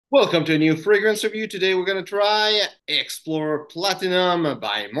Welcome to a new fragrance review. Today we're going to try Explore Platinum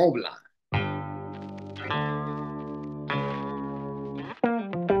by Montblanc.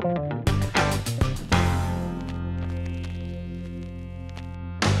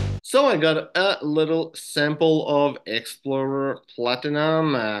 So I got a little sample of Explorer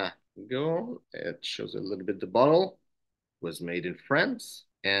Platinum. It shows a little bit the bottle. Was made in France.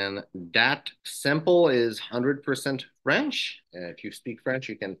 And that sample is 100% French. If you speak French,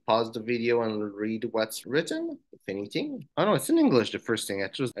 you can pause the video and read what's written, if anything. Oh no, it's in English, the first thing.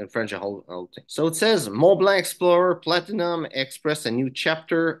 It was in French, the whole thing. So it says, Montblanc Explorer Platinum express a new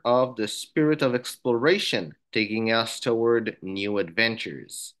chapter of the spirit of exploration, taking us toward new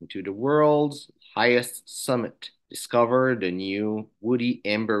adventures into the world's highest summit. Discover the new woody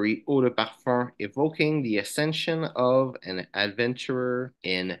ambery eau de parfum, evoking the ascension of an adventurer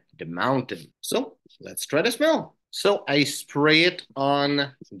in the mountain. So let's try the smell. So I spray it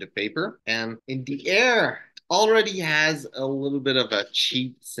on the paper, and in the air already has a little bit of a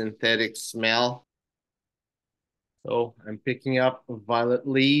cheap synthetic smell. So I'm picking up violet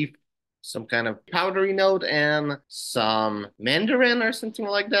leaf, some kind of powdery note, and some mandarin or something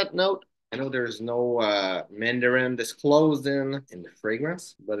like that note. I know there's no mandarin disclosed in the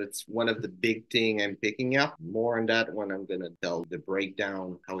fragrance, but it's one of the big thing I'm picking up. More on that when I'm gonna tell the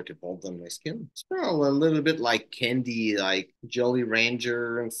breakdown, how it evolved on my skin. Smell a little bit like candy, like Jolly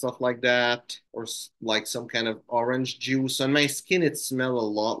Ranger and stuff like that, or like some kind of orange juice. On my skin, it smells a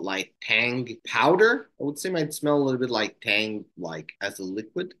lot like Tang powder. I would say it might smell a little bit like Tang, like as a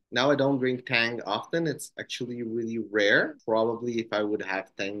liquid. Now I don't drink Tang often. It's actually really rare. Probably if I would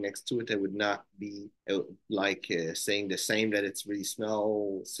have Tang next to it, I would not be saying the same that it's really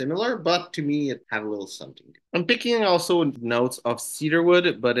smell similar, but to me it had a little something. I'm picking also notes of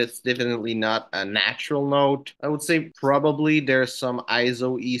cedarwood, but it's definitely not a natural note. I would say probably there's some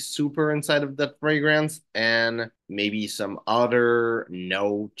ISO-E super inside of that fragrance and maybe some other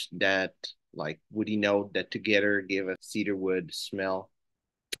note that like woody note that together give a cedarwood smell.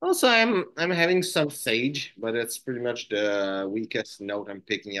 Also, I'm having some sage, but it's pretty much the weakest note I'm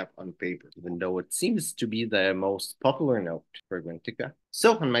picking up on paper, even though it seems to be the most popular note for Gwentica.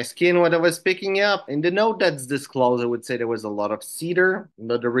 So on my skin, what I was picking up in the note that's disclosed, I would say there was a lot of cedar,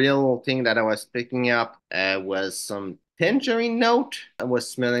 but the real thing that I was picking up was some tangerine note. I was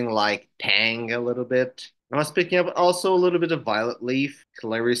smelling like Tang a little bit. I was picking up also a little bit of violet leaf,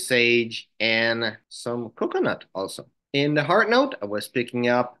 clary sage, and some coconut also. In the heart note, I was picking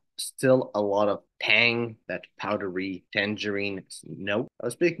up still a lot of Tang, that powdery tangerine note. I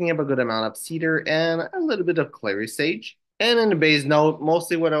was picking up a good amount of cedar and a little bit of clary sage. And in the base note,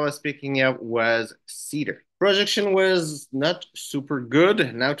 mostly what I was picking up was cedar. Projection was not super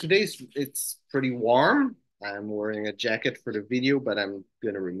good. Now today's it's pretty warm. I'm wearing a jacket for the video, but I'm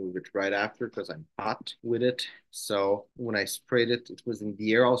gonna remove it right after because I'm hot with it. So when I sprayed it, it was in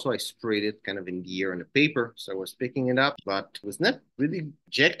the air. Also, I sprayed it kind of in the air on the paper. So I was picking it up, but it was not really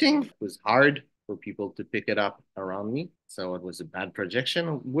ejecting. It was hard for people to pick it up around me. So it was a bad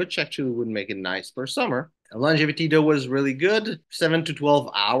projection, which actually would make it nice for summer. Longevity though was really good, 7 to 12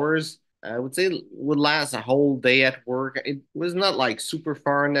 hours. I would say it would last a whole day at work. It was not like super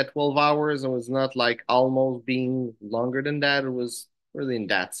far in that 12 hours. It was not like almost being longer than that. It was really in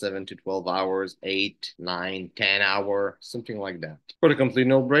that 7 to 12 hours, 8, 9, 10 hour, something like that. For the complete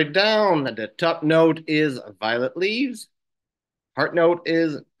note breakdown, the top note is violet leaves, heart note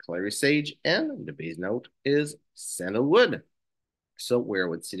is clary sage, and the base note is sandalwood. So where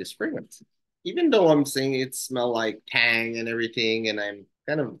would see this fragrance? Even though I'm saying it smell like Tang and everything, and I'm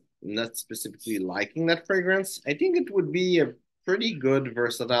kind of not specifically liking that fragrance, I think it would be a pretty good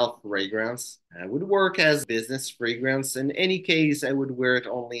versatile fragrance. It would work as business fragrance. In any case, I would wear it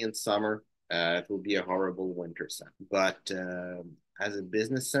only in summer. It would be a horrible winter scent. But as a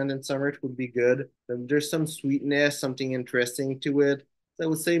business scent in summer, it would be good. There's some sweetness, something interesting to it. So I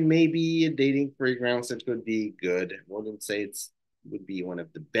would say maybe a dating fragrance, it could be good. I wouldn't say it's would be one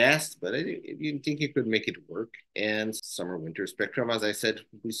of the best, but I think you could make it work. And summer winter spectrum, as I said,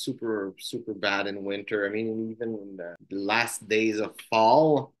 would be super, super bad in winter. I mean, even in the last days of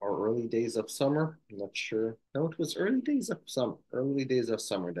fall or early days of summer, I'm not sure. No, it was early days of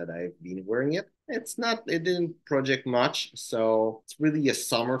summer that I've been wearing it. It didn't project much. So it's really a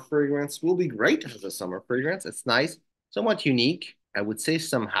summer fragrance. Will be great as a summer fragrance. It's nice, somewhat unique. I would say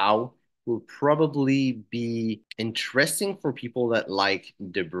somehow will probably be interesting for people that like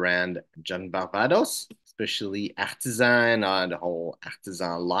the brand John Barbados, especially Artisan, the whole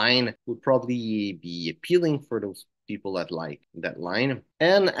Artisan line would probably be appealing for those people that like that line.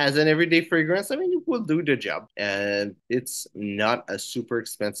 And as an everyday fragrance, I mean, it will do the job. And it's not a super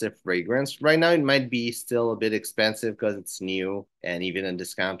expensive fragrance. Right now, it might be still a bit expensive because it's new. And even in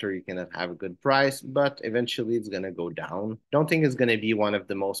discounter, you cannot have a good price, but eventually it's going to go down. Don't think it's going to be one of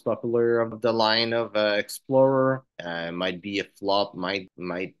the most popular of the line of Explorer. Might be a flop, might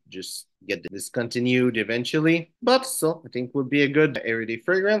just get discontinued eventually, but still, I think would be a good everyday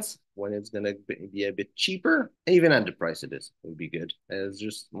fragrance when it's gonna be a bit cheaper. Even at the price it is, it would be good. It's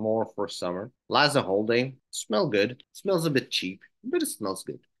just more for summer. Lasts a whole day. Smell good. Smells a bit cheap, but it smells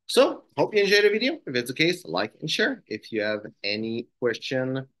good. So, hope you enjoyed the video. If it's the case, like and share. If you have any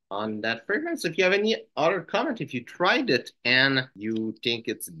question on that fragrance, if you have any other comment, if you tried it and you think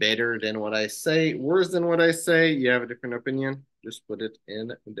it's better than what I say, worse than what I say, you have a different opinion, just put it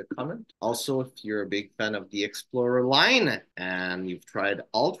in the comment. Also, if you're a big fan of the Explorer line and you've tried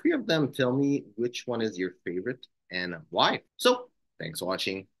all three of them, tell me which one is your favorite and why. So, thanks for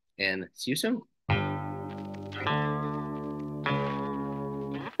watching and see you soon.